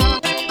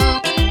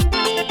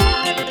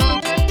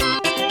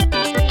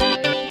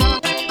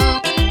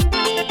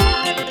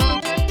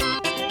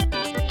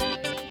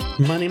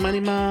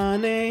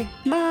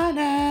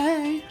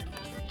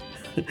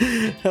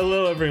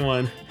Hello,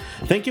 everyone.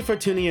 Thank you for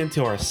tuning in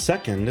to our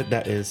second,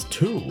 that is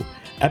 2,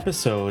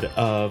 episode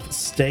of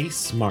Stay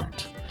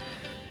Smart.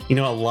 You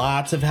know,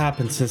 lots have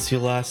happened since you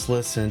last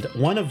listened,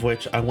 one of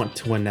which I want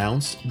to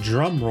announce.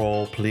 Drum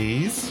roll,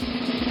 please.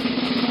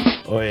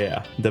 Oh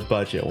yeah, the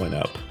budget went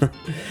up.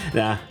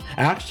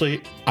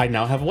 Actually, I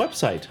now have a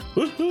website.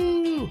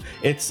 Woohoo!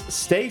 It's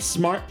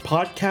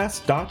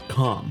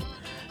staysmartpodcast.com.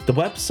 The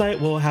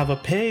website will have a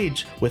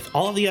page with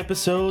all the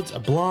episodes, a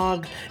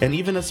blog, and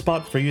even a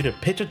spot for you to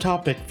pitch a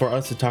topic for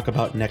us to talk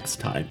about next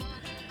time.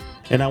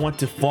 And I want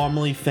to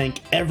formally thank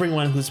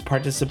everyone who's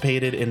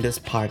participated in this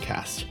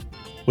podcast.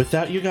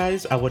 Without you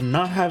guys, I would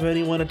not have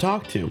anyone to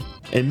talk to.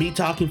 And me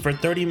talking for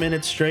 30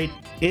 minutes straight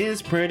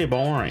is pretty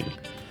boring.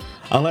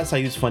 Unless I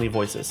use funny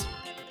voices.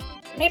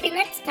 Maybe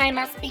next time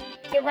I'll speak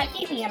to a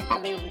helium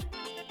balloon.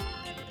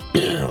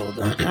 You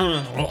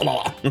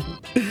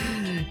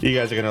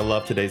guys are going to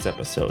love today's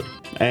episode.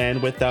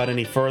 And without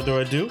any further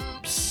ado,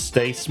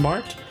 stay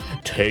smart.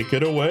 Take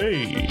it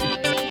away.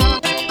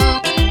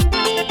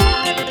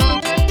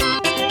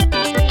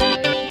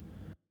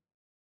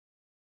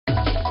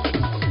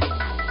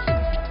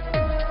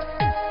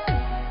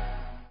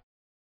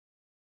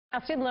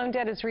 Student loan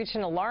debt has reached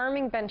an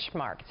alarming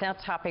benchmark. It's now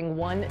topping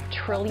 $1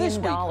 trillion. This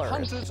week,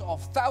 hundreds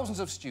of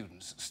thousands of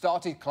students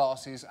started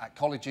classes at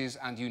colleges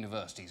and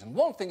universities. And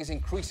one thing is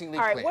increasingly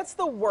clear. All right, what's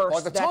the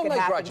worst that could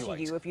happen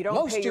to you if you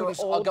don't pay your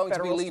old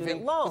federal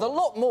student loan? With a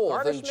lot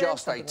more than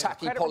just a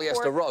tacky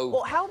polyester robe.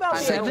 Well, how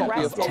about being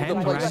arrested?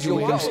 10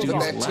 graduating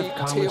students left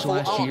college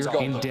last year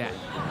in debt.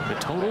 The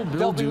total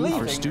bill due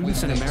for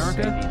students in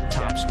America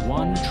tops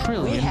 $1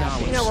 trillion. You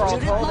know, we're all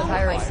told that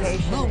higher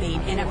education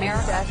booming in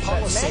America.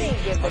 many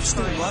give the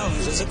student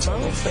loans is a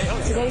total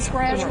failure. Today's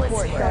graduate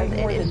report says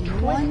it is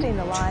twisting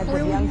the lives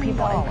of young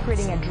people and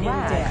creating a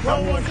drag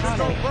on the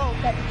economy.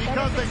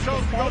 Because they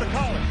chose to go to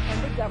college.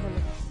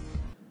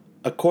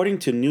 According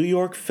to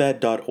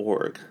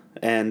NewYorkFed.org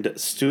and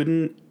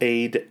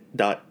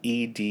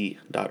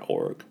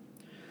StudentAid.ed.org,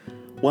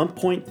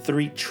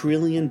 $1.3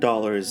 trillion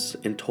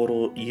in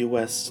total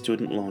U.S.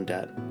 student loan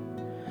debt.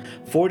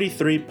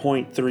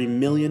 43.3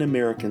 million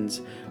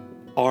Americans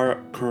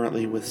are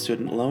currently with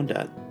student loan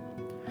debt.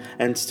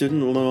 And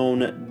student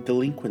loan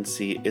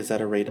delinquency is at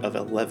a rate of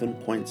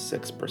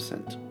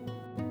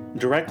 11.6%.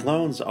 Direct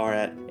loans are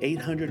at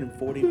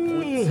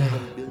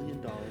 $840.7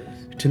 billion.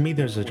 To me,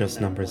 those are just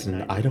numbers,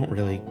 and I don't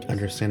really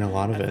understand a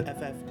lot of it.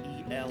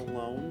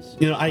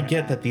 You know, I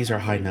get that these are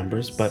high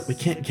numbers, but we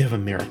can't give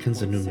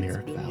Americans a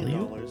numeric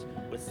value.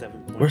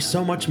 We're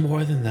so much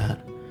more than that.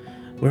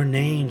 We're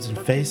names and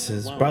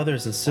faces,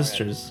 brothers and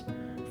sisters,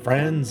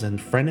 friends and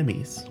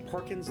frenemies.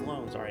 Perkins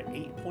loans are at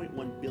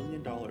 $8.1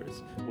 billion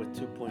with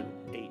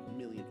 $2.8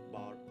 million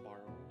borrowed.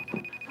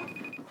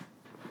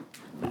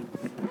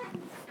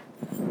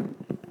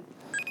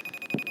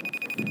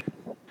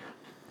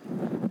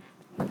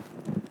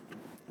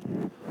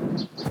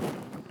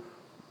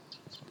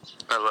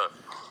 Hello.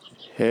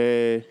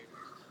 Hey,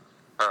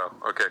 Oh,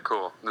 okay,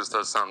 cool. This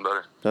does sound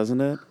better.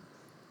 doesn't it?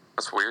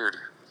 That's weird.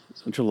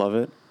 Don't you love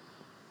it?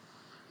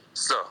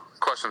 So,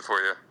 question for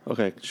you.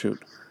 Okay,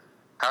 shoot.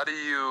 How do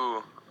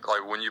you,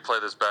 like, when you play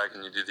this back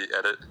and you do the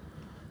edit?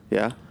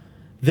 Yeah?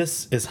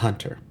 This is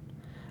Hunter.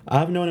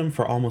 I've known him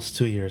for almost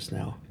 2 years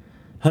now.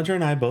 Hunter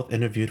and I both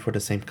interviewed for the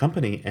same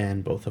company,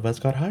 and both of us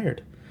got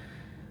hired.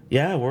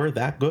 Yeah, we're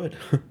that good.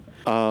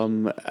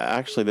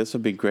 Actually, this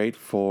would be great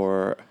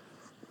for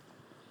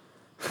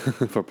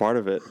for part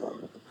of it.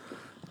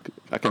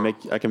 I can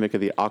make it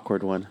the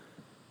awkward one.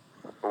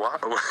 Wow.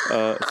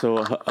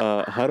 So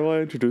how do I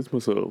introduce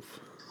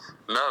myself?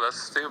 No,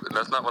 that's stupid.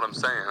 That's not what I'm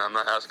saying. I'm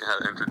not asking how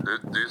to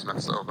introduce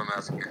myself. I'm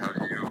asking how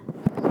do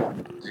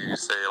you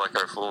say, like,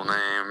 our full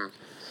name,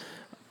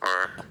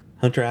 or...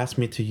 Hunter asked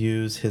me to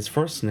use his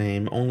first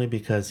name only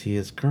because he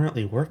is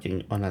currently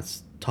working on a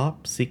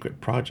top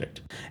secret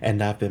project,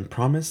 and I've been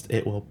promised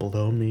it will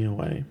blow me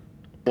away.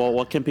 Well,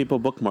 what can people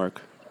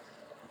bookmark?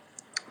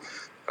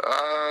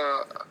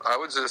 I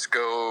would just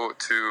go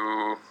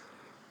to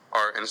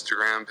our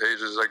Instagram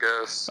pages, I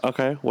guess.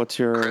 Okay, what's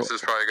your... Chris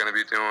is probably going to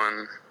be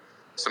doing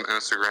some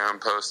Instagram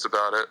posts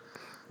about it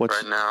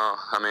right now.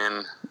 I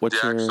mean,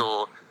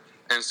 actual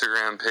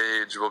Instagram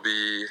page will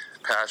be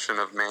Passion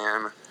of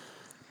Man.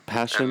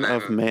 Passion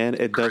of Man?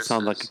 It does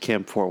sound like a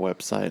Camp 4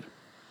 website.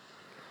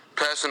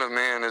 Passion of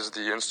Man is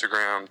the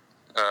Instagram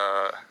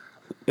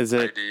Is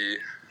it ID.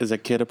 Is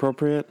it kid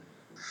appropriate?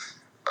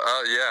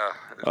 Yeah.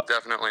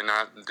 Definitely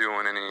not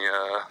doing any...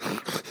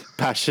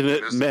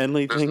 passionate,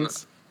 manly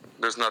things?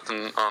 There's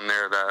nothing on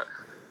there that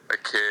a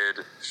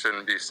kid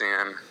shouldn't be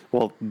seeing.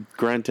 Well,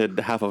 granted,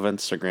 half of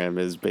Instagram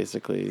is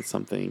basically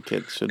something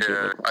kids should do.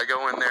 Yeah, I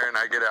go in there and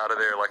I get out of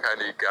there like I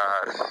need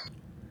God.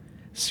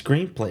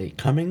 Screenplay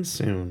coming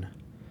soon.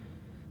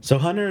 So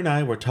Hunter and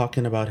I were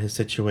talking about his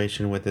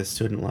situation with his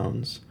student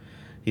loans.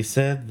 He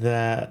said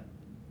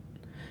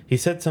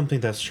something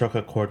that struck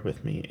a chord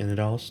with me, and it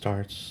all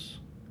starts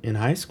in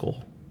high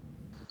school.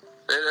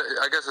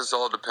 I guess it's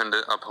all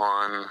dependent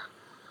upon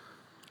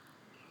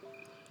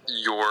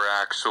your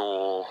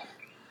actual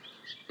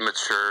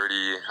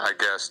maturity, I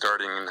guess,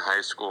 starting in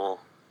high school.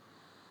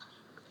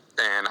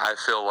 And I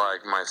feel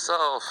like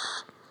myself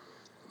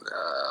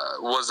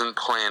wasn't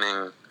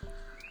planning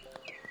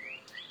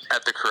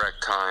at the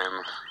correct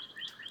time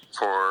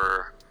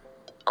for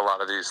a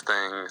lot of these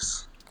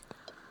things.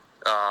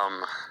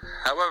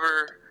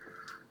 However,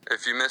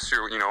 if you miss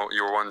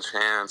your one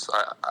chance,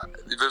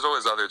 there's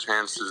always other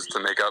chances to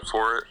make up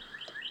for it.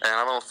 And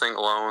I don't think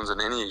loans in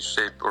any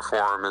shape or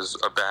form is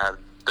a bad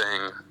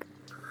thing.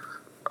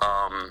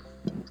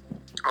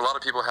 A lot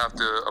of people have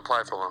to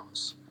apply for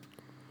loans.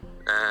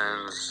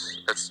 And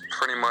it's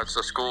pretty much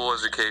a school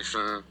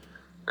education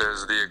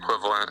is the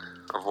equivalent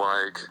of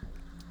like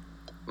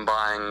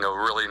buying a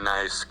really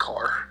nice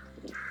car.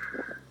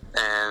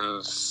 And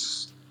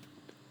it's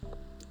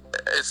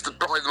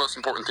probably the most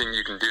important thing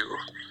you can do.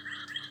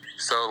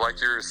 So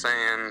like you were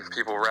saying,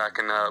 people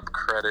racking up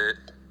credit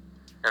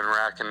and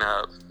racking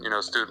up,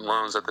 student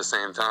loans at the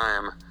same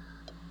time.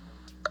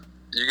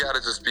 You got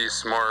to just be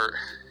smart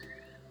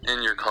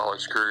in your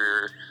college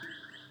career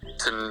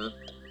to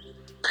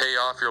pay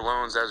off your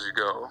loans as you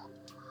go,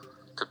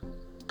 to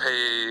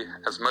pay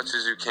as much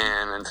as you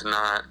can and to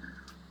not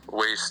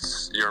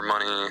waste your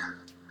money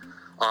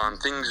on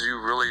things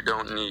you really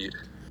don't need.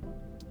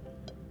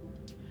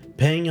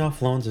 Paying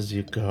off loans as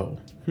you go.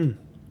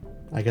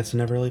 I guess I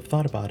never really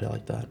thought about it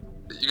like that.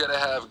 You gotta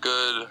have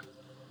good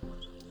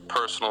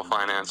personal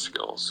finance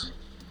skills.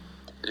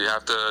 You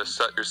have to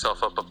set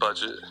yourself up a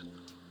budget.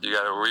 You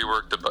gotta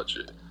rework the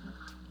budget.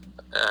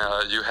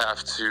 You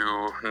have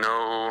to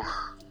know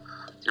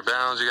your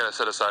balance. You gotta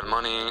set aside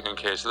money in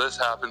case this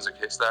happens, in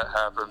case that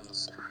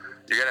happens.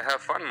 You gotta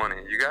have fun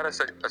money. You gotta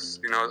set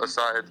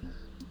aside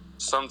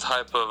some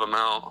type of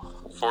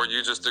amount for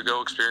you just to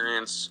go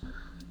experience,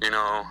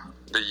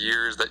 the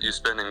years that you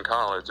spend in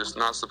college. It's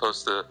not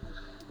supposed to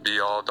be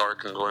all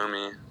dark and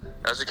gloomy.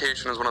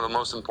 Education is one of the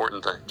most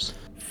important things.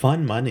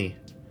 Fun money.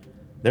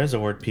 There's a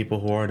word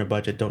people who are on a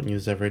budget don't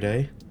use every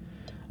day.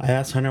 I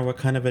asked Hunter what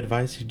kind of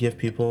advice he'd give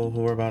people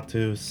who are about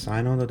to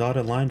sign on the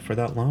dotted line for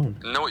that loan.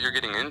 Know what you're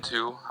getting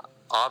into.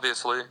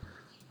 Obviously,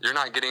 you're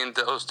not getting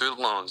into those student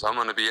loans. I'm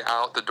going to be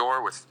out the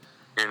door with,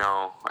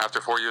 after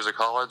 4 years of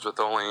college with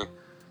only,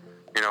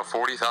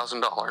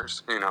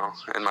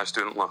 $40,000, in my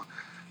student loan.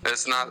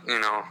 It's not,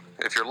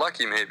 if you're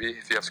lucky, maybe,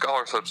 if you have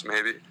scholarships,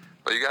 maybe,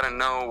 but you got to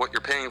know what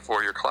you're paying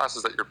for, your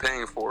classes that you're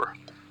paying for.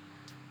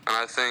 And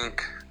I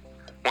think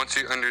once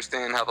you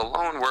understand how the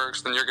loan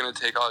works, then you're going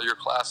to take all your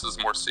classes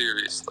more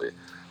seriously.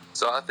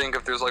 So I think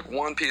if there's like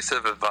one piece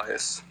of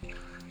advice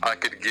I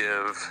could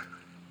give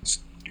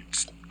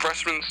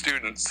freshman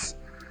students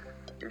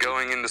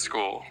going into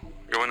school,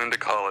 going into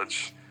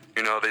college,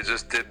 they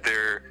just did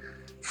their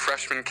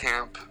freshman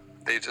camp,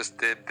 they just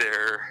did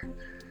their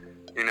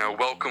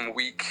welcome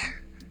week.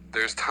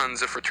 There's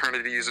tons of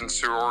fraternities and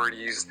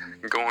sororities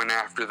going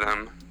after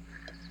them.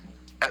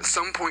 At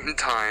some point in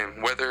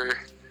time, whether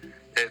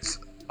it's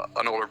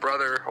an older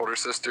brother, older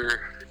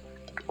sister,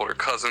 older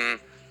cousin,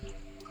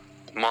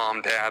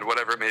 mom, dad,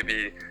 whatever it may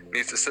be,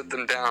 needs to sit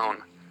them down,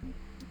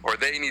 or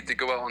they need to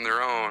go out on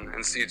their own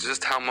and see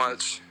just how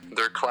much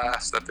their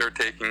class that they're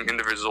taking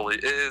individually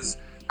is,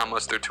 how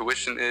much their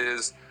tuition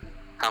is,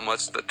 how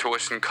much the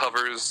tuition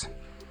covers,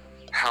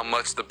 how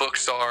much the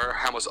books are,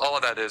 how much all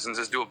of that is, and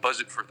just do a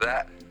budget for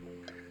that.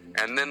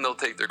 And then they'll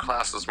take their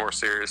classes more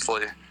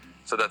seriously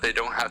so that they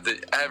don't have to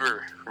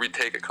ever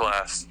retake a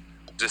class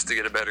just to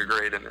get a better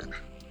grade in it.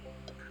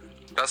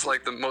 That's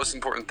like the most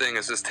important thing,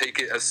 is just take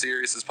it as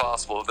serious as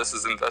possible. This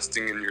is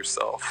investing in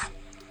yourself.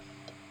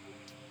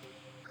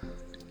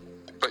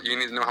 But you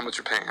need to know how much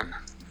you're paying.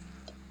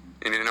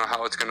 You need to know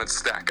how it's going to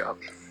stack up.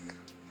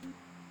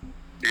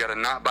 You got to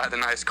not buy the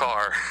nice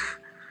car,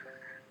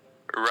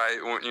 right,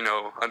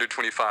 under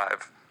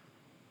 25.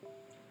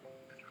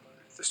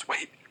 Just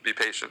wait, be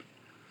patient.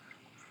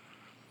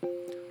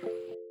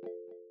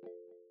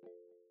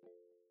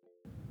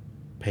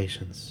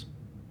 Patience.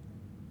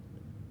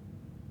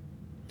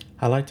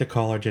 I like to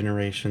call our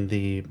generation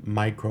the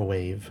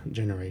microwave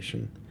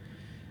generation.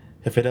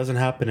 If it doesn't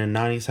happen in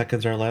 90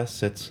 seconds or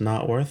less, it's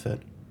not worth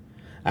it.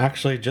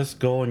 Actually, just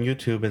go on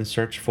YouTube and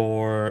search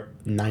for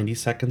 90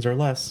 seconds or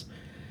less,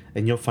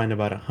 and you'll find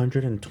about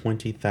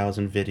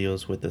 120,000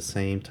 videos with the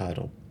same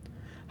title.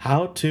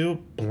 How to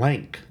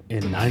blank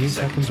in 90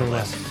 seconds or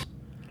less.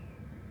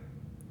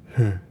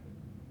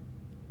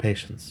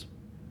 Patience.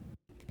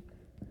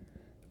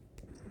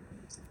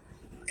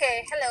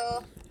 Okay,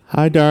 hello.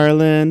 Hi,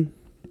 darling.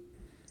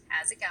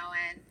 How's it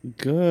going?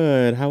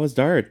 Good. How was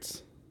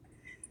darts?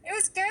 It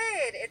was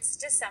good. It's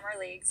just summer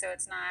league, so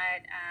it's not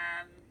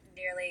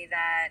nearly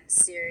that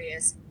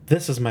serious.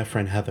 This is my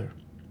friend Heather.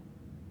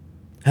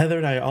 Heather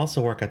and I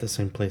also work at the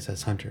same place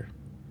as Hunter.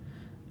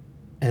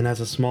 And as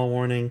a small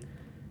warning,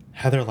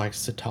 Heather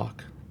likes to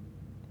talk.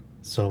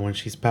 So when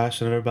she's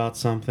passionate about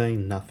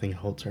something, nothing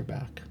holds her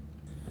back.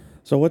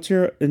 So what's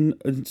your, in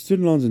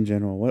student loans in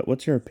general,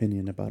 what's your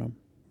opinion about them?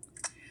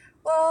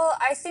 Well,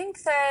 I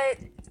think that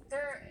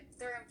they're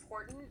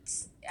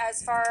important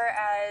as far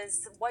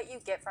as what you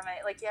get from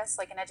it. Like, yes,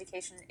 like an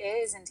education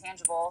is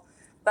intangible,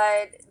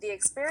 But the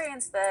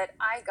experience that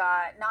I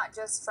got, not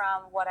just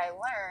from what I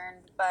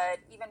learned, but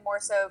even more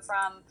so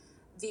from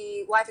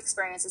the life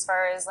experience as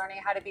far as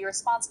learning how to be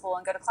responsible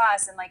and go to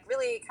class and like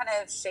really kind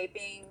of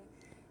shaping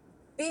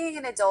being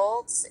an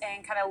adult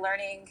and kind of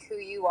learning who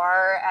you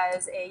are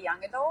as a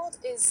young adult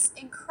is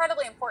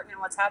incredibly important.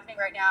 And what's happening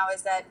right now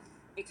is that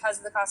because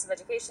of the cost of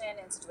education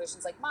in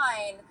situations like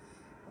mine,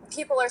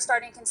 people are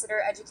starting to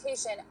consider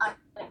education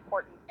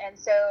unimportant. And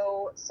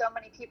so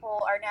many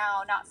people are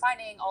now not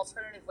finding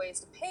alternative ways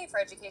to pay for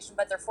education,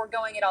 but they're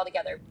foregoing it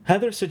altogether.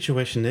 Heather's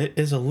situation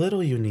is a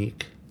little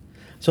unique.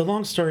 So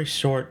long story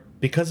short,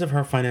 because of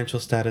her financial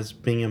status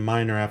being a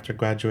minor after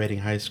graduating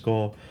high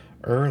school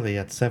early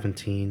at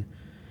 17,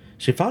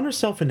 she found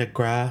herself in the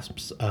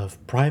grasp of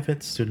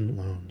private student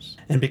loans.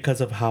 And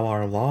because of how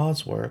our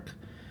laws work,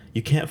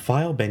 you can't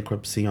file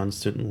bankruptcy on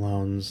student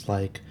loans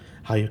like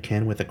how you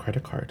can with a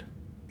credit card.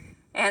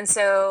 And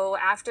so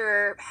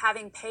after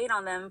having paid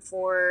on them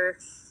for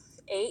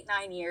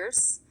 8-9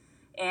 years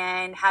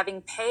and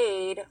having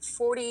paid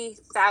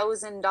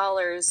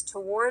 $40,000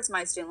 towards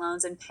my student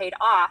loans and paid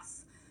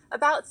off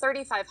about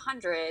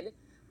 $3,500,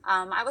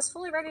 I was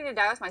fully ready to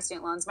die with my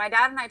student loans. My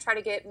dad and I tried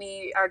to get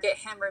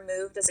him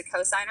removed as a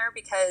cosigner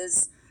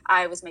because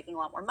I was making a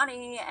lot more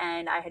money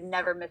and I had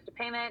never missed a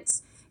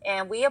payment.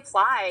 And we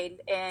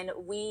applied and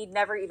we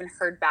never even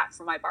heard back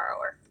from my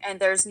borrower. And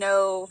they're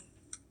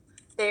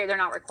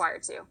not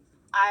required to.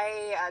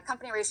 A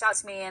company reached out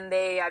to me and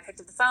I picked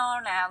up the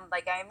phone and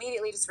I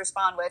immediately just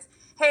respond with,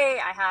 "Hey,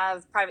 I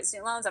have private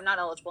student loans. I'm not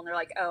eligible." And they're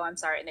like, "Oh, I'm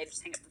sorry." And they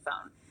just hang up the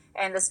phone.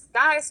 And this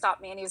guy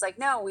stopped me and he was like,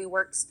 "No, we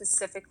work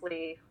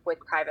specifically with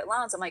private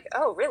loans." I'm like,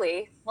 "Oh,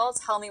 really? Well,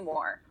 tell me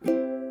more."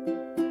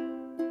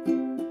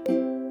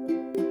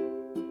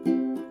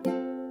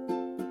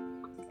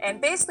 And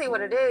basically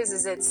what it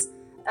is it's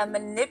a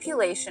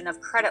manipulation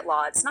of credit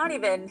law. It's not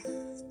even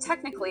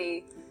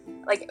technically,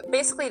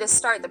 basically to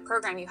start the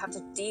program, you have to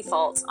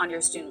default on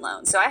your student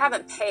loan. So I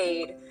haven't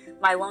paid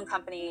my loan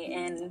company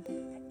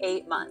in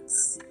 8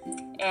 months.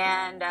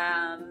 And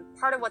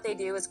part of what they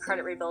do is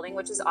credit rebuilding,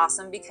 which is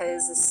awesome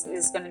because this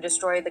is going to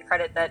destroy the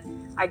credit that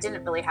I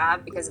didn't really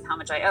have because of how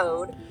much I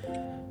owed.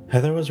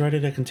 Heather was ready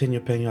to continue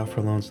paying off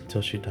her loans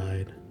until she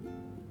died.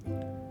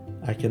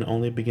 I can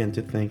only begin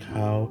to think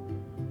how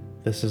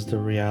this is the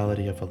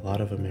reality of a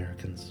lot of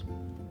Americans.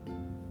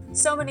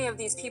 So many of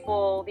these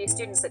people, these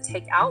students that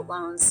take out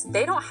loans,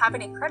 they don't have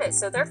any credit,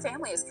 so their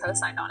family is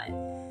co-signed on it.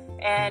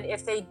 And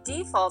if they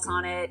default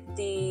on it,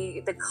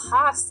 the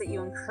cost that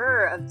you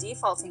incur of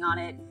defaulting on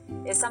it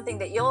is something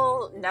that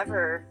you'll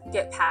never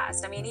get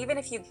past. I mean, even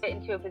if you get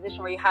into a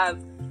position where you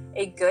have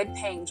a good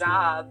paying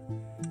job,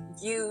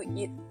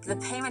 the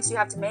payments you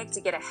have to make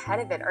to get ahead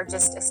of it are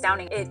just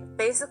astounding. It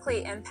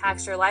basically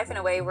impacts your life in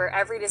a way where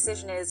every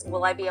decision is,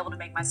 will I be able to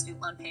make my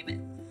student loan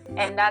payment?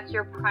 And that's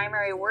your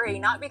primary worry,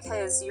 not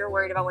because you're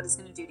worried about what it's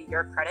going to do to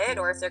your credit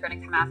or if they're going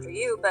to come after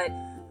you, but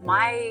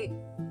my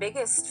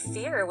biggest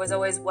fear was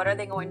always, what are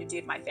they going to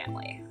do to my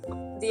family?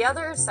 The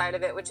other side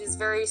of it, which is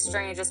very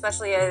strange,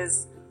 especially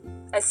as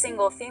a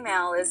single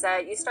female, is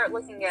that you start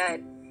looking at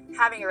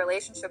having a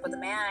relationship with a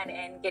man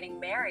and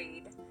getting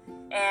married.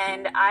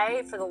 And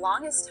for the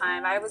longest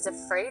time, I was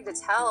afraid to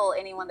tell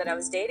anyone that I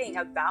was dating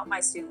about my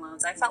student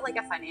loans. I felt like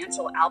a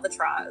financial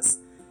albatross.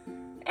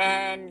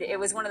 And it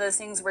was one of those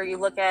things where you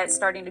look at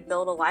starting to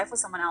build a life with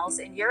someone else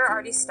and you're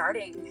already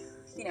starting,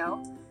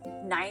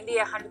 $90,000,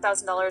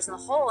 $100,000 in the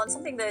hole on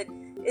something that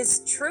is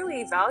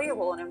truly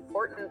valuable and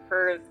important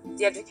for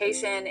the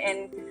education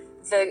and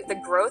the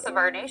growth of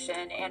our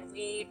nation. And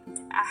we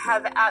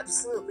have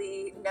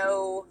absolutely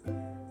no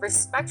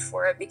respect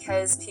for it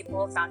because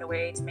people have found a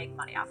way to make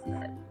money off of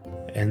it.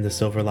 And the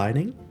silver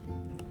lining?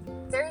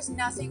 There's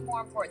nothing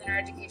more important than our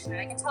education.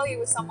 And I can tell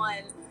you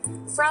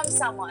from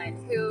someone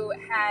who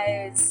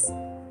has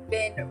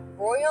been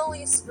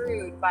royally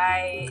screwed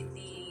by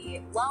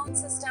the loan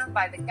system,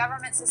 by the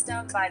government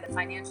system, by the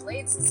financial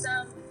aid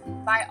system,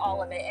 by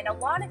all of it. And a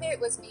lot of it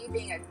was me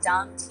being a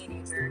dumb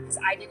teenager because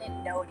I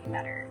didn't know any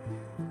better.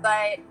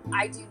 But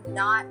I do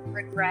not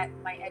regret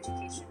my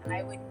education.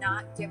 I would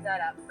not give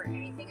that up for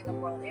anything in the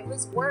world. It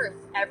was worth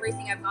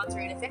everything I've gone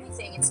through. And if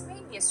anything, it's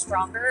made me a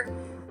stronger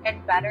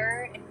and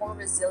better and more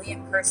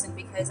resilient person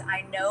because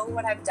I know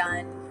what I've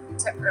done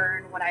to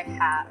earn what I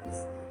have.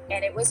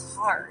 And it was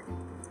hard,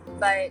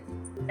 but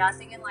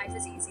nothing in life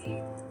is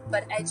easy.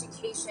 But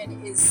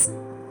education is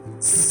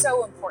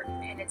so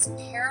important and it's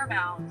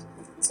paramount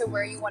to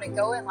where you want to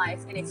go in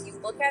life. And if you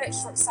look at it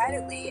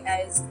short-sightedly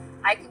as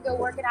I can go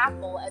work at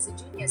Apple as a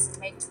genius and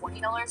make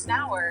 $20 an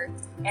hour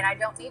and I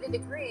don't need a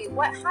degree,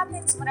 what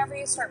happens whenever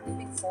you start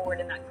moving forward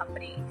in that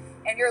company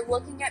and you're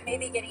looking at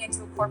maybe getting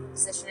into a corporate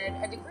position?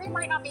 And a degree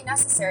might not be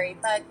necessary,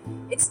 but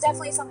it's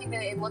definitely something that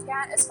they look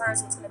at as far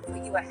as what's going to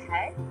put you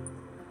ahead.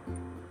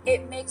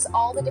 It makes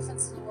all the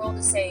difference in the world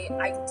to say,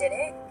 I did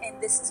it and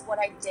this is what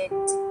I did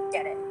to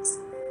get it.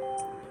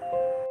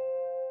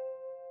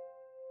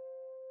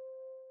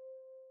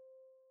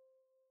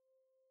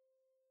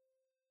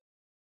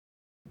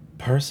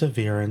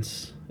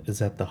 Perseverance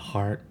is at the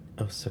heart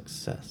of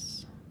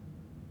success.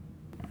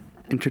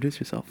 Introduce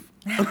yourself.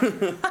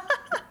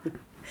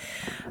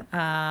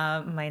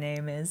 My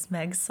name is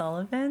Meg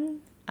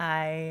Sullivan.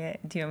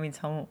 Do you want me to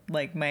tell,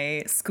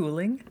 my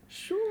schooling?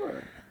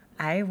 Sure.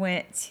 I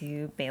went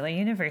to Baylor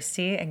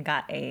University and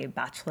got a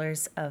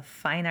Bachelor's of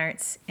Fine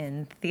Arts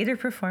in Theater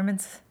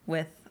Performance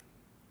with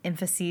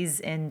emphases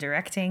in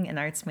directing and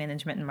arts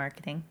management and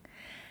marketing.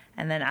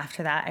 And then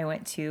after that, I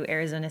went to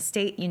Arizona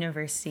State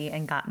University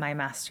and got my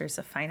Master's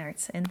of Fine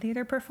Arts in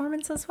Theater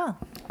Performance as well.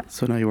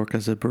 So now you work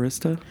as a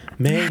barista?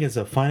 Meg is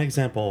a fine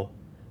example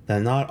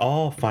that not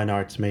all fine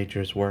arts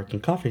majors work in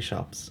coffee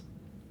shops.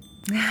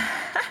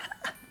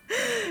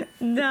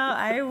 No,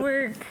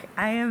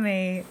 I'm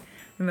a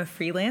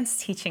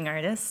freelance teaching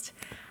artist.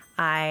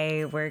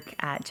 I work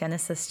at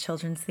Genesis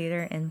Children's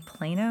Theater in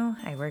Plano.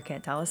 I work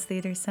at Dallas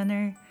Theater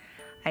Center.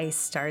 I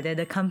started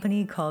a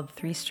company called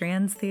Three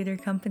Strands Theater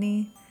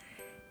Company.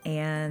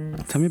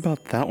 And tell me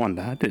about that one.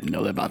 I didn't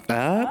know about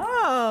that.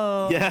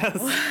 Oh, yes.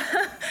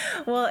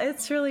 Well,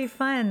 it's really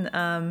fun.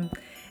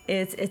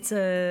 It's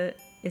a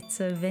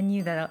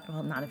venue that,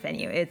 well, not a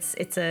venue.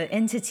 It's an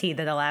entity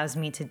that allows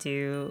me to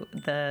do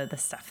the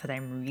stuff that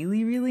I'm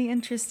really, really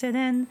interested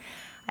in.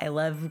 I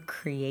love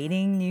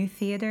creating new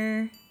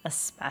theater,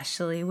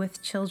 especially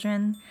with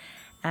children.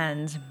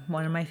 And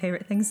one of my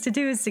favorite things to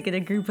do is to get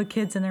a group of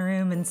kids in a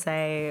room and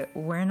say,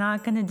 we're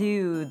not going to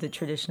do the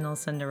traditional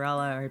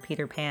Cinderella or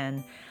Peter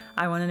Pan.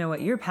 I want to know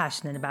what you're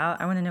passionate about.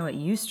 I want to know what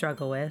you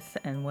struggle with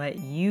and what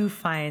you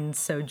find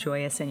so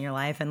joyous in your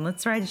life. And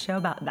let's write a show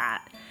about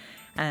that.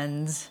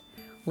 And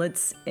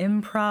let's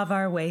improv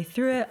our way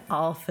through it.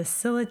 I'll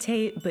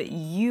facilitate, but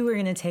you are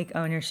going to take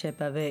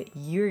ownership of it.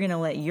 You're going to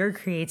let your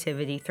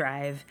creativity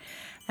thrive.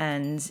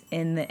 And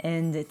in the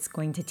end, it's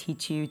going to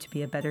teach you to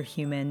be a better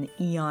human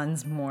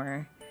eons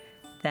more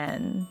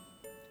than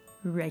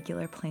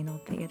regular plain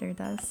old theater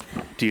does.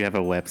 Do you have a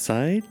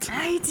website?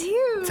 I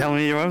do. Tell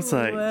me your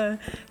website.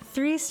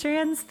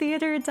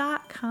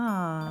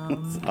 threestrandstheater.com.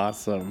 That's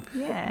awesome.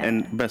 Yeah.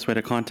 And best way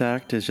to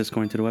contact is just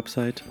going to the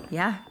website?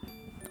 Yeah.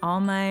 All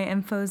my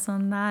info's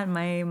on that.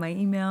 My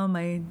email,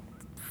 my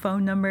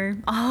phone number,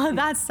 all of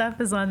that stuff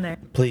is on there.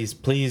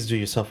 Please do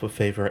yourself a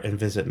favor and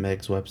visit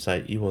Meg's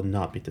website. You will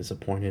not be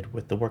disappointed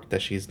with the work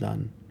that she's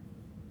done.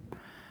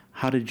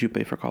 How did you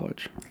pay for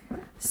college?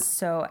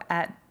 So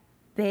at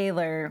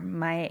Baylor,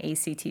 my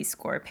ACT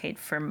score paid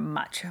for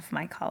much of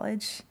my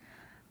college,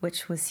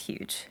 which was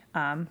huge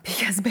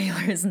because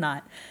Baylor is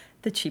not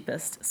the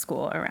cheapest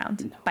school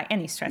around by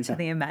any stretch of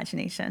the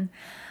imagination.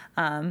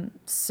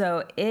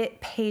 So it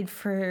paid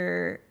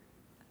for,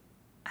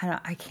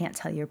 I can't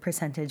tell you a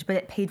percentage, but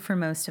it paid for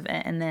most of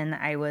it. And then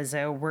I was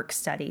a work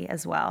study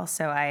as well.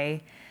 So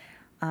I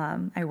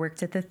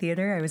worked at the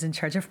theater. I was in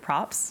charge of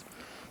props,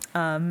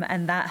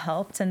 and that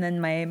helped. And then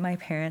my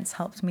parents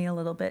helped me a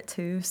little bit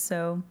too.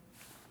 So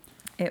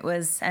it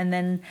was, and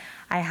then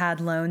I had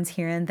loans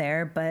here and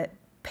there, but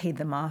paid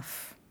them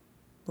off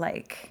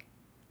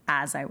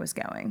as I was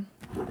going.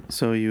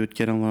 So you would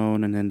get a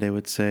loan and then they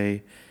would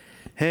say,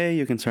 hey,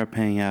 you can start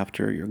paying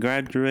after you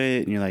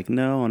graduate. And you're like,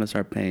 no, I want to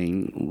start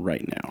paying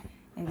right now.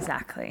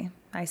 Exactly.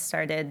 I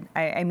started,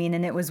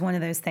 and it was one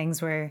of those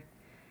things where,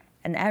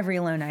 in every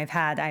loan I've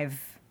had, I've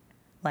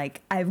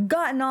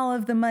gotten all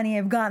of the money,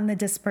 I've gotten the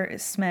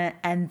disbursement,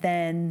 and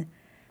then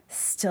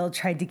still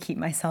tried to keep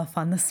myself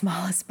on the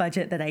smallest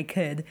budget that I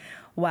could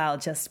while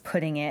just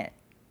putting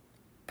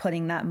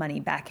that money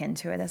back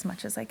into it as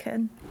much as I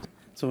could.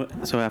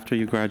 So after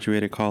you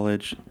graduated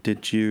college,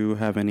 did you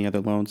have any other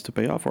loans to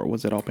pay off, or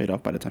was it all paid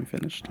off by the time you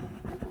finished?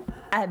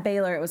 At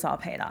Baylor, it was all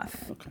paid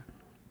off. Okay.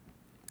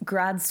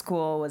 Grad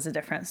school was a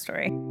different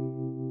story.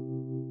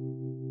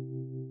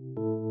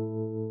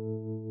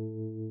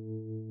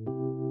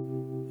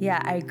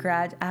 Yeah,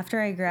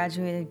 after I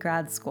graduated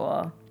grad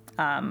school,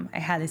 I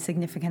had a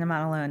significant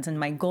amount of loans, and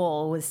my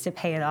goal was to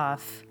pay it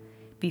off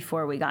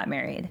before we got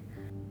married.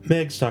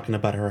 Meg's talking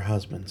about her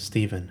husband,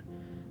 Steven.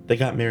 They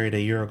got married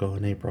a year ago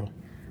in April.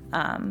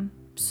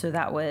 So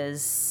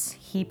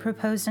he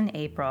proposed in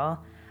April.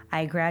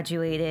 I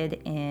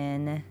graduated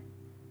in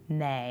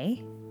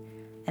May,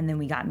 and then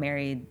we got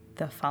married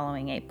the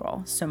following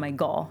April. So my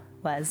goal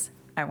was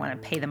I want to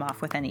pay them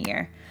off within a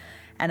year.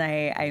 And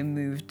I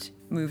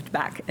moved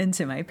back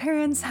into my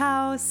parents'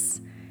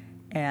 house,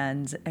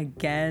 and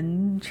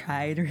again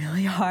tried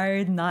really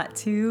hard not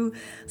to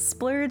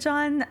splurge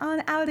on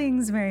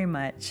outings very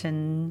much.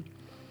 And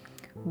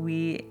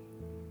we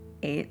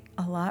ate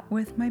a lot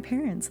with my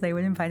parents. They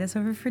would invite us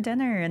over for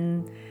dinner,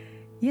 and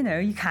you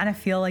kind of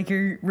feel like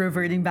you're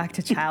reverting back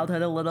to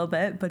childhood a little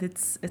bit, but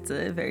it's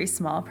a very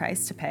small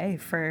price to pay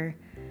for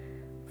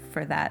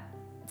that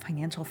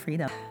financial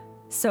freedom.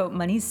 So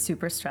money's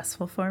super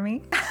stressful for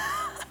me.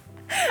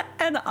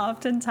 And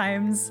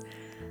oftentimes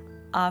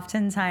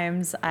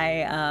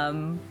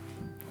I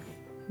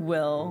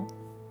will,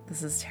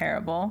 this is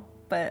terrible,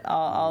 but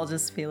I'll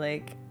just be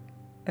like,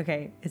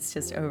 okay, it's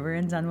just over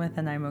and done with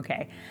and I'm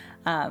okay.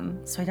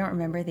 So I don't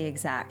remember the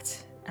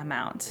exact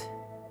amount.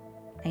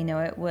 I know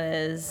it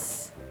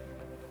was,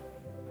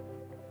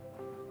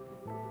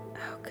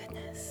 oh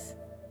goodness.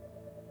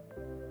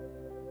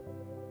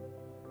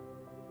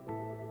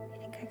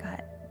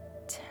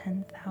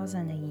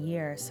 $30,000 a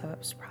year, so it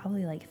was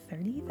probably like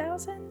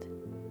 30,000.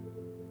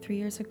 3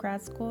 years of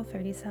grad school,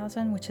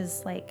 30,000, which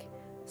is like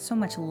so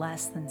much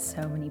less than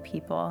so many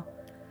people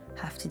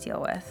have to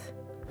deal with.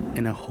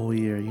 In a whole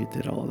year, you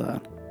did all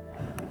that.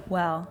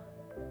 Well,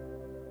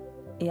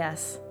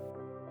 yes.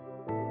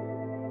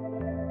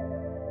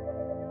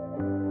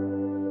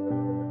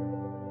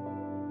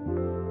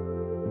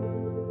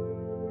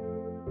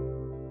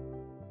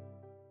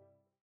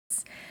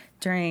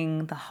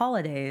 During the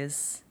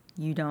holidays,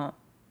 you don't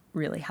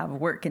really have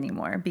work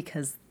anymore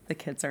because the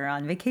kids are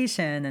on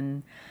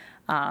vacation.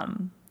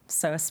 And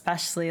so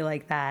especially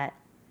like that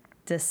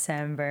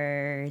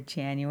December,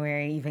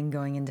 January, even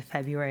going into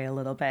February a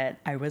little bit,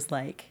 I was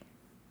like,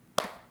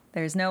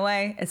 there's no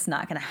way, it's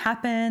not going to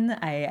happen.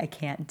 I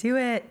can't do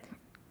it.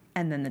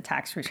 And then the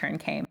tax return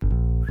came.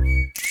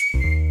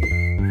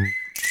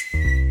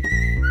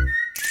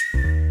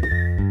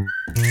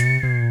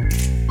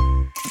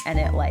 And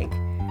it like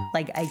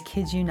I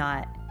kid you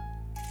not,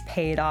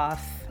 paid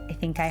off, I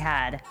think I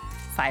had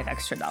 $5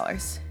 extra.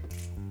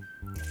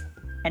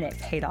 And it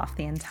paid off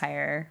the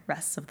entire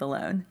rest of the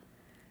loan.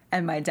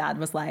 And my dad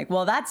was like,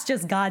 well, that's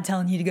just God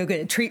telling you to go get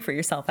a treat for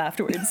yourself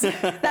afterwards.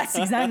 That's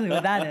exactly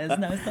what that is.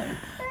 And I was like...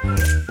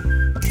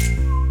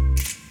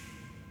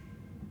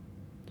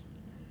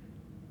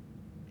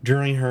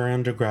 During her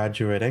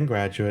undergraduate and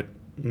graduate,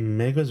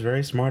 Meg was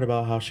very smart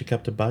about how she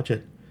kept a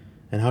budget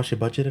and how she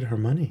budgeted her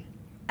money.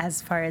 As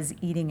far as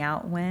eating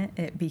out went,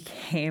 it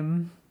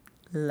became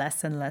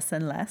less and less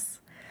and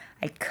less.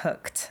 I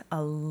cooked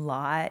a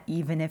lot,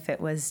 even if it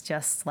was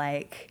just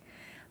like,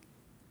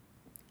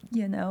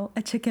 you know,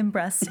 a chicken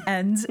breast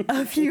and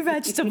a few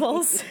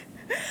vegetables,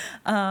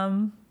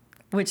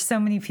 which so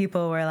many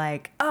people were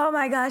like, oh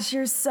my gosh,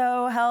 you're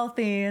so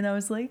healthy. And I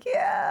was like,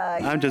 yeah.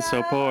 I'm just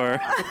so poor.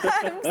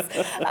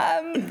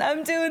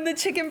 I'm doing the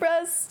chicken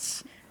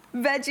breast,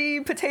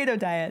 veggie, potato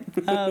diet.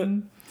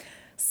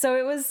 So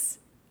it was...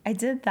 I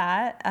did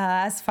that.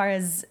 As far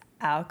as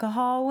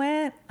alcohol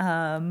went,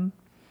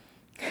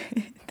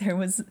 there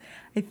was,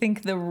 I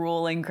think the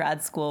rule in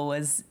grad school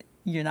was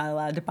you're not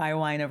allowed to buy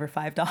wine over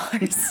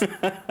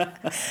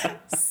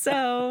 $5.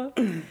 So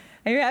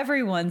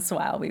every once in a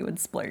while we would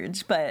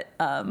splurge, but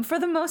for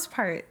the most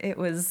part, it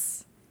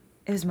was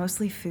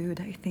mostly food,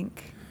 I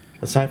think.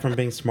 Aside from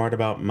being smart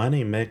about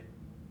money, Meg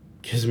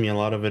gives me a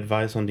lot of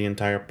advice on the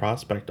entire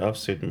prospect of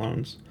student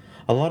loans,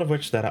 a lot of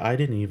which that I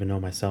didn't even know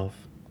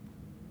myself.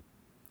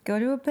 Go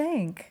to a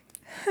bank.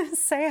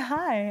 Say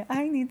hi.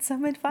 I need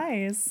some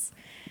advice.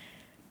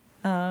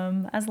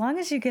 As long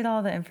as you get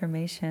all the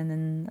information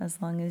and as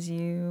long as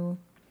you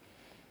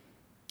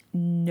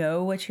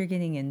know what you're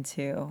getting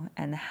into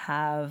and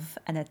have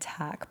an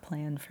attack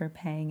plan for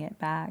paying it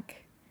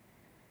back.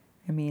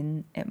 I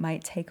mean, it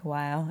might take a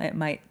while. It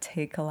might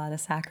take a lot of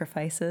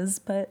sacrifices,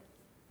 but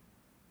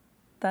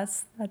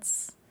that's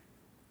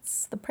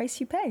the price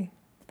you pay.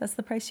 That's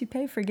the price you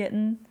pay for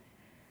getting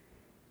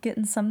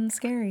something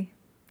scary.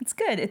 It's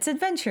good. It's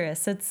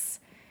adventurous. It's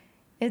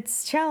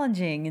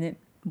challenging, and it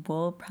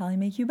will probably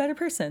make you a better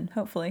person,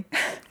 hopefully.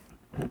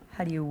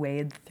 How do you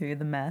wade through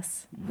the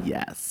mess?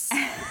 Yes.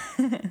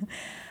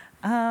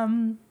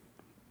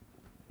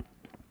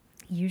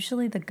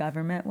 Usually the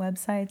government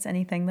websites,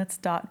 anything that's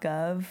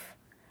 .gov,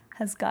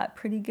 has got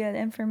pretty good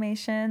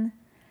information.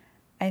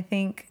 I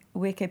think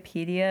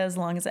Wikipedia, as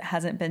long as it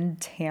hasn't been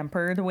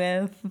tampered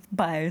with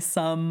by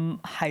some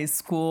high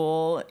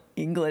school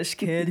English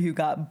kid who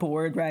got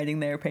bored writing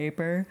their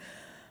paper,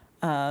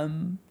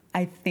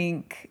 I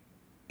think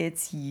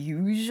it's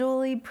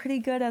usually pretty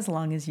good as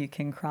long as you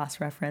can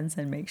cross-reference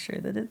and make sure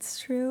that it's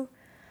true.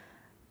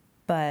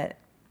 But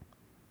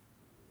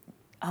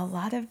a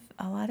lot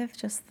of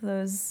just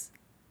those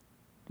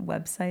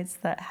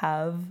websites that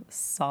have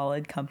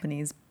solid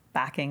companies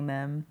backing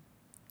them,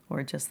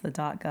 or just the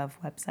 .gov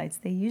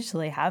websites, they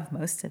usually have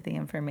most of the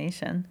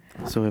information.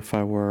 So if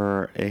I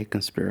were a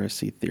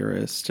conspiracy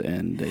theorist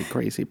and a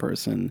crazy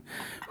person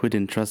who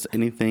didn't trust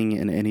anything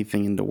and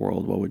anything in the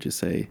world, what would you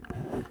say?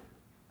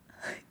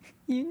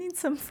 You need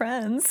some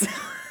friends.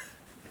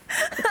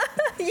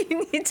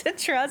 You need to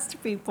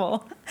trust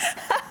people.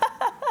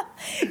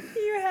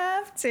 You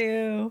have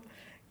to.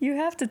 You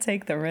have to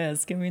take the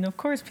risk. I mean, of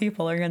course,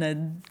 people are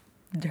going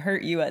to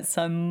hurt you at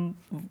some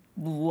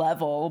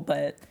level,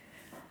 but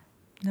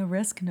no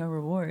risk, no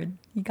reward.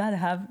 You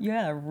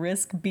gotta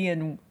risk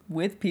being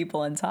with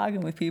people and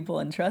talking with people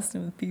and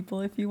trusting with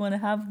people if you want to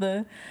have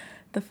the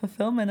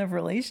fulfillment of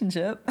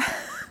relationship.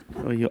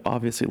 Well, you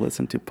obviously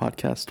listen to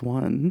podcast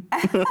 1.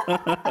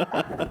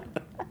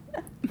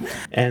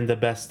 And the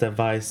best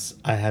advice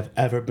I have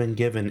ever been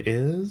given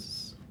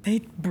is...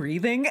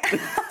 breathing?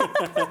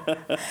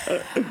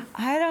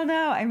 I don't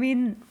know. I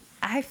mean,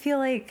 I feel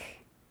like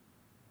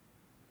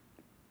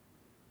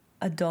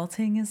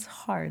adulting is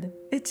hard.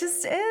 It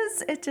just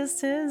is. It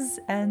just is.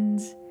 And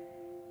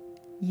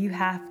you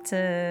have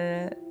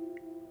to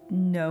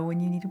know when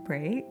you need a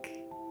break.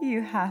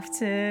 You have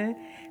to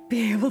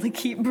be able to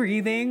keep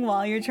breathing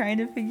while you're trying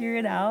to figure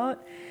it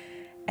out.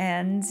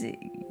 And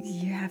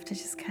you have to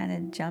just kind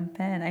of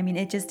jump in. I mean,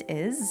 it just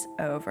is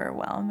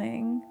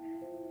overwhelming.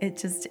 It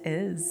just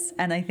is.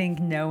 And I think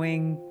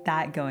knowing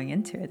that going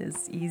into it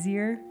is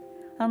easier.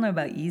 I don't know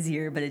about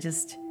easier, but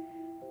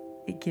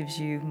it gives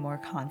you more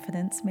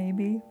confidence,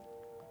 maybe,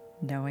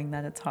 knowing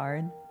that it's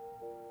hard.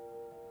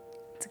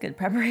 It's a good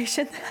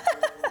preparation.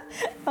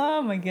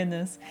 Oh my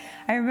goodness.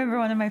 I remember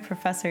one of my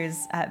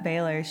professors at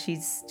Baylor,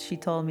 she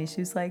told me, she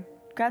was like,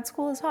 grad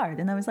school is hard.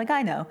 And I was like,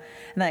 I know.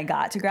 And then I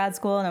got to grad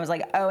school and I was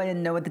like, oh, I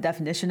didn't know what the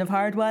definition of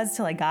hard was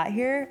till I got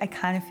here. I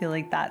kind of feel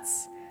like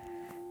that's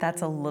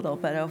a little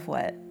bit of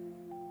what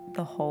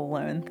the whole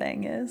loan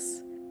thing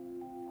is.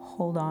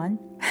 Hold on.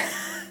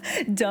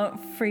 Don't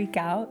freak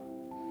out.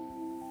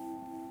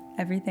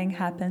 Everything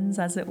happens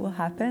as it will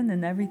happen,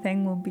 and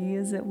everything will be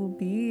as it will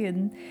be.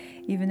 And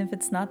even if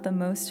it's not the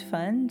most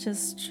fun,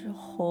 just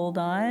hold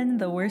on.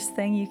 The worst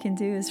thing you can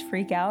do is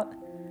freak out.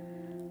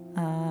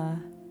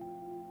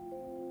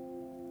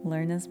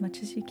 Learn as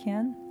much as you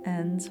can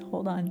and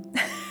hold on.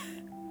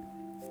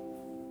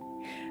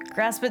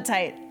 Grasp it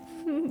tight.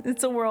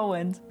 It's a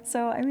whirlwind.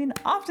 So, I mean,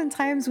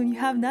 oftentimes when you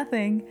have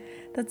nothing,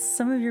 that's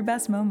some of your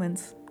best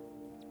moments.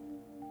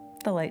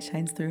 The light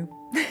shines through.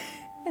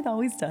 It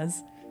always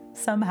does.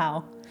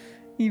 Somehow.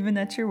 Even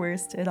at your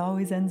worst, it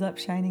always ends up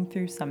shining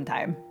through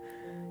sometime.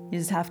 You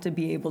just have to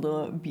be able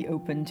to be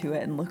open to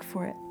it and look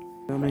for it.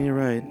 I mean, you're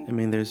right. I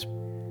mean, there's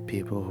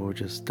people who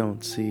just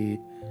don't see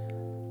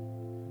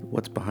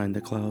what's behind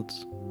the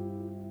clouds.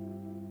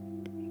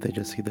 They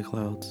just see the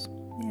clouds.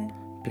 Yeah.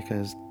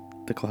 Because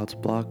the clouds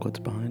block what's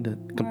behind it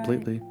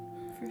completely.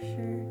 Right. For sure.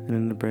 And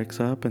then it breaks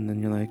up, and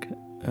then you're like,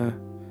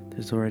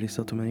 there's already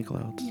still too many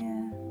clouds. Yeah.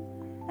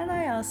 And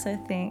I also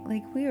think,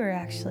 like, we were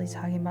actually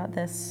talking about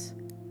this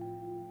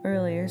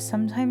earlier.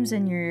 Sometimes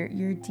in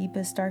your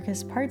deepest,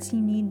 darkest parts,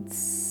 you need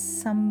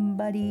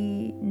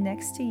somebody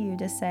next to you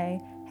to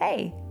say,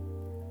 hey,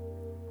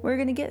 we're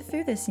going to get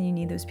through this, and you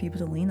need those people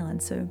to lean on.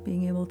 So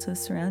being able to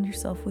surround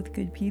yourself with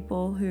good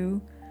people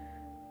who,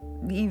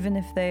 even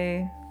if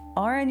they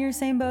are in your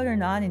same boat or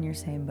not in your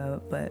same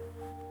boat, but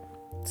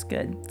it's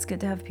good. It's good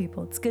to have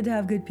people. It's good to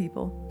have good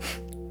people.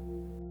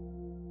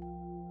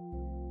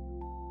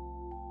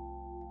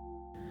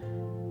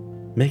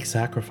 Make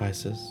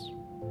sacrifices.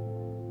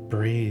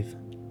 Breathe.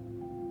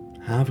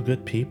 Have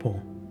good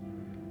people.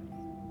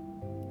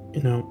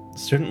 You know,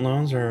 student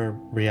loans are a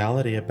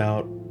reality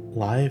about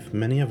life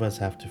many of us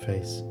have to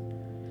face.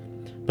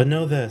 But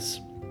know this,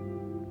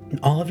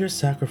 all of your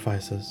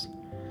sacrifices,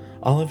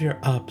 all of your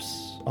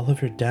ups, all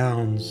of your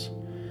downs,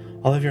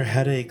 all of your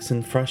headaches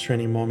and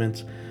frustrating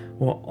moments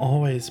will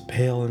always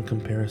pale in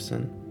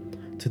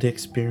comparison to the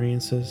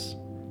experiences,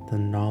 the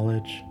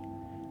knowledge,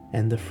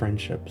 and the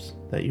friendships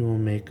that you will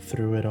make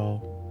through it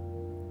all.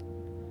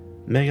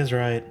 Meg is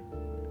right.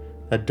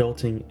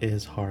 Adulting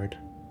is hard.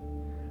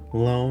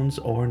 Loans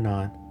or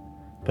not,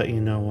 but you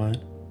know what?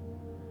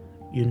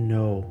 You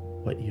know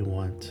what you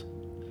want.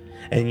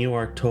 And you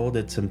are told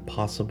it's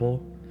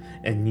impossible,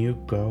 and you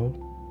go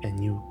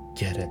and you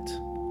get it.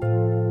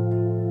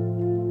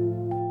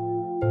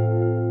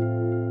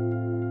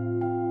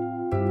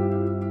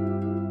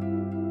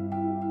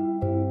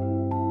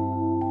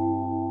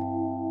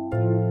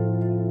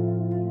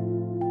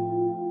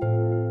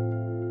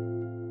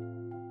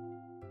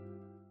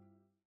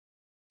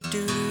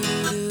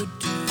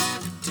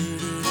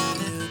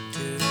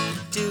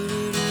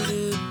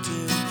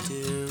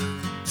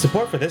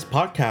 Support for this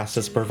podcast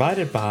is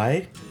provided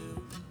by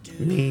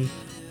me.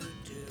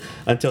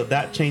 Until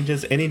that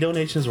changes, any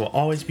donations will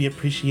always be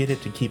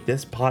appreciated to keep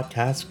this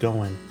podcast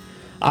going.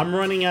 I'm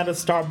running out of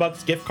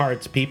Starbucks gift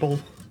cards, people.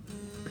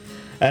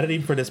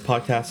 Editing for this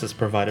podcast is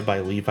provided by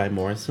Levi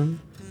Morrison.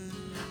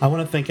 I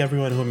want to thank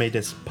everyone who made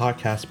this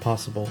podcast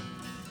possible.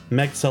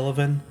 Meg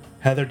Sullivan,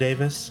 Heather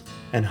Davis,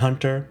 and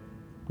Hunter,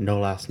 no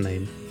last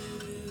name.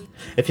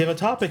 If you have a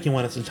topic you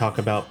want us to talk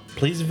about,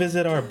 please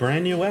visit our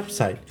brand new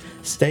website,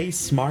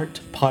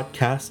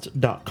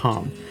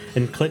 staysmartpodcast.com,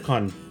 and click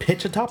on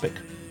Pitch a Topic.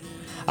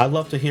 I'd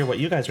love to hear what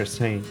you guys are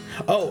saying.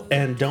 Oh,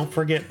 and don't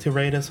forget to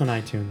rate us on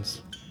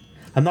iTunes.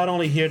 I'm not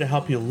only here to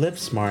help you live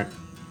smart,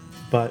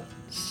 but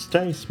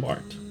stay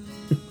smart.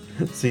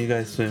 See you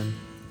guys soon.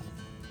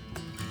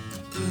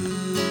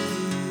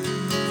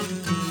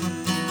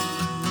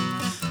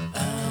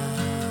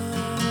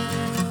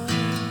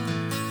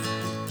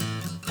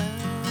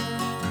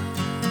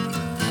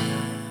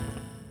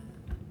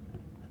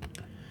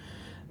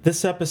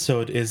 This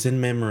episode is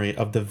in memory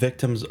of the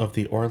victims of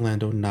the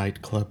Orlando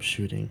nightclub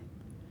shooting.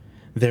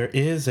 There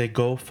is a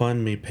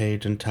GoFundMe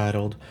page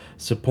entitled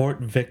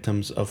Support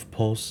Victims of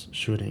Pulse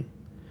Shooting.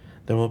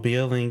 There will be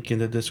a link in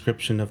the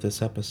description of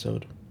this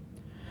episode.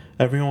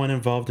 Everyone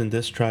involved in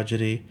this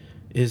tragedy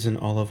is in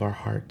all of our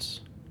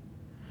hearts.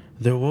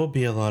 There will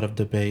be a lot of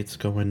debates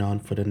going on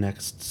for the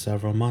next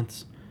several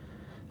months.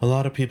 A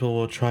lot of people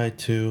will try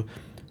to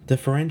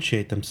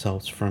differentiate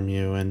themselves from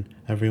you and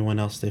everyone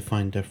else they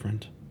find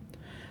different.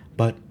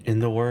 But in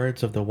the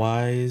words of the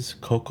wise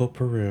Coco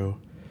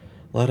Peru,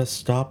 let us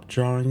stop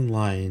drawing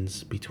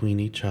lines between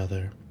each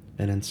other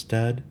and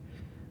instead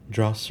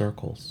Draw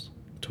circles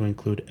to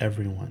include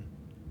everyone,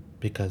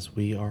 because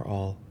we are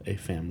all a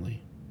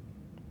family.